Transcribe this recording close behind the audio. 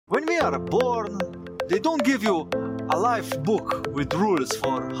are born, they don't give you a life book with rules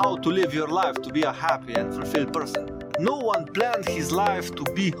for how to live your life to be a happy and fulfilled person. No one planned his life to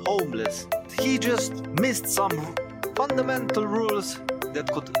be homeless. He just missed some fundamental rules that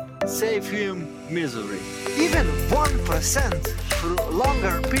could save him misery. Even 1% for a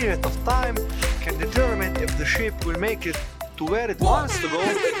longer period of time can determine if the ship will make it to where it wants to go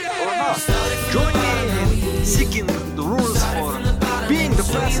or not. Join me in seeking the rules for being the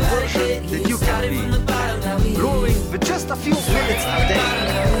best version that you can be, growing with just a few minutes a day.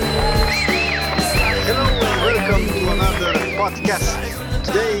 Hello and welcome to another podcast.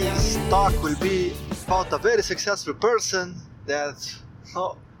 Today's talk will be about a very successful person that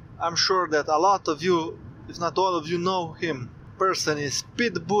I'm sure that a lot of you, if not all of you, know him. Person is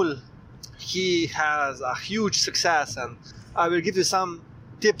Pitbull. He has a huge success, and I will give you some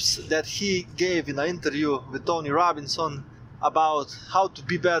tips that he gave in an interview with Tony Robinson about how to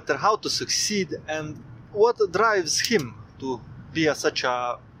be better, how to succeed, and what drives him to be such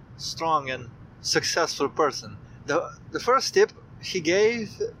a strong and successful person. The first tip he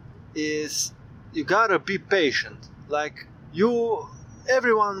gave is you gotta be patient. Like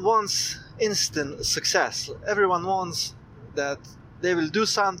everyone wants instant success. Everyone wants that they will do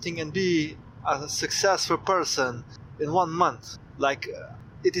something and be a successful person in 1 month.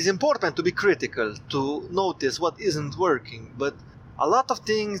 It is important to be critical, to notice what isn't working, but a lot of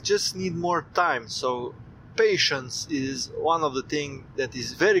things just need more time. So patience is one of the things that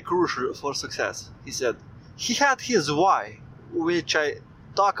is very crucial for success. He said he had his why, which I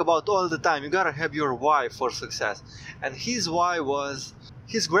talk about all the time. You gotta have your why for success. And his why was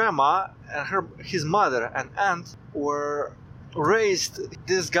his grandma and his mother and aunt were raised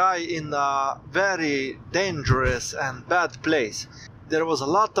this guy in a very dangerous and bad place. There was a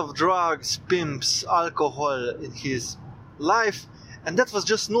lot of drugs, pimps, alcohol in his life, and that was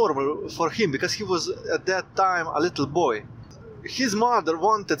just normal for him because he was at that time a little boy. His mother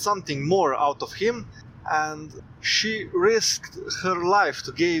wanted something more out of him, and she risked her life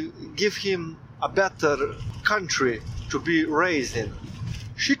to give him a better country to be raised in.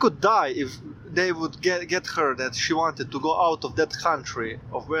 She could die if they would get her that she wanted to go out of that country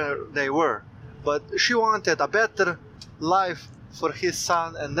of where they were. But she wanted a better life for his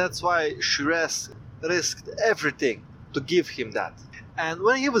son, and that's why she risked everything to give him that. And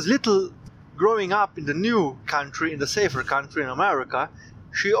when he was little, growing up in the new country, in the safer country in America,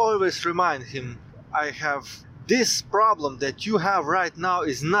 she always reminded him, I have this problem that you have right now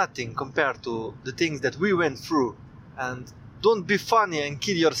is nothing compared to the things that we went through. And don't be funny and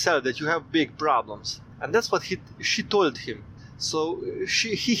kid yourself that you have big problems. And that's what she told him. So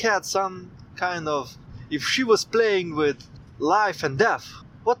he had some kind of, if she was playing with life and death,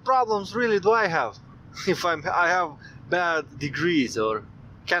 what problems really do I have? If I have bad degrees or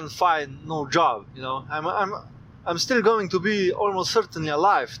can't find no job, I'm still going to be almost certainly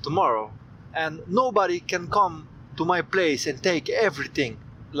alive tomorrow. And nobody can come to my place and take everything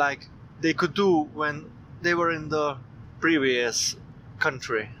like they could do when they were in the previous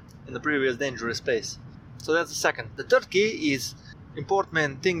country, in the previous dangerous place. So that's the second. The third key is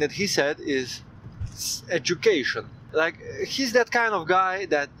important thing that he said is education. He's that kind of guy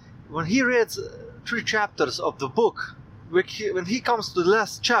that when he reads 3 chapters of the book, when he comes to the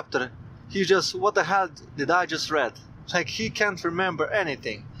last chapter, he just, what the hell did I just read? He can't remember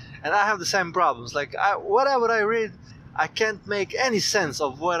anything. And I have the same problems. Whatever I read, I can't make any sense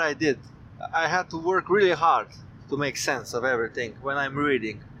of what I did. I had to work really hard to make sense of everything when I'm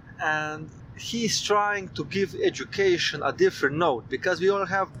reading. And he's trying to give education a different note, because we all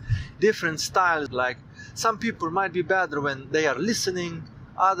have different styles. Some people might be better when they are listening,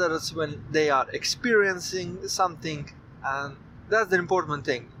 others when they are experiencing something, and that's the important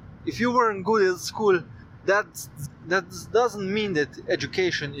thing. If you weren't good at school, that doesn't mean that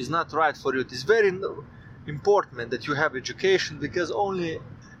education is not right for you. It is very important that you have education, because only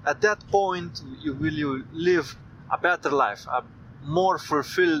at that point you live a better life, a more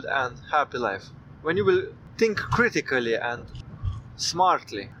fulfilled and happy life, when you will think critically and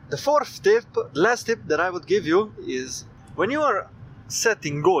smartly. The fourth tip, last tip that I would give you is, when you are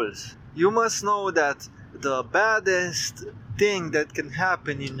setting goals, you must know that the baddest thing that can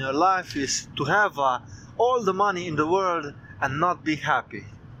happen in your life is to have all the money in the world and not be happy.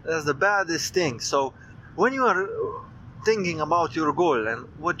 That's the baddest thing. So when you are thinking about your goal and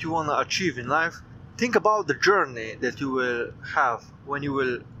what you want to achieve in life, think about the journey that you will have when you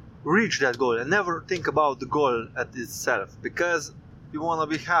will reach that goal, and never think about the goal at itself, because you want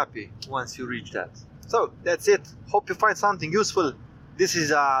to be happy once you reach that. So that's it. Hope you find something useful. This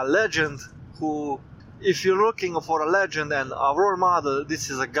is a legend who if you're looking for a legend and a role model, this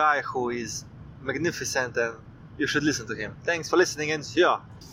is a guy who is magnificent and you should listen to him. Thanks for listening and see ya!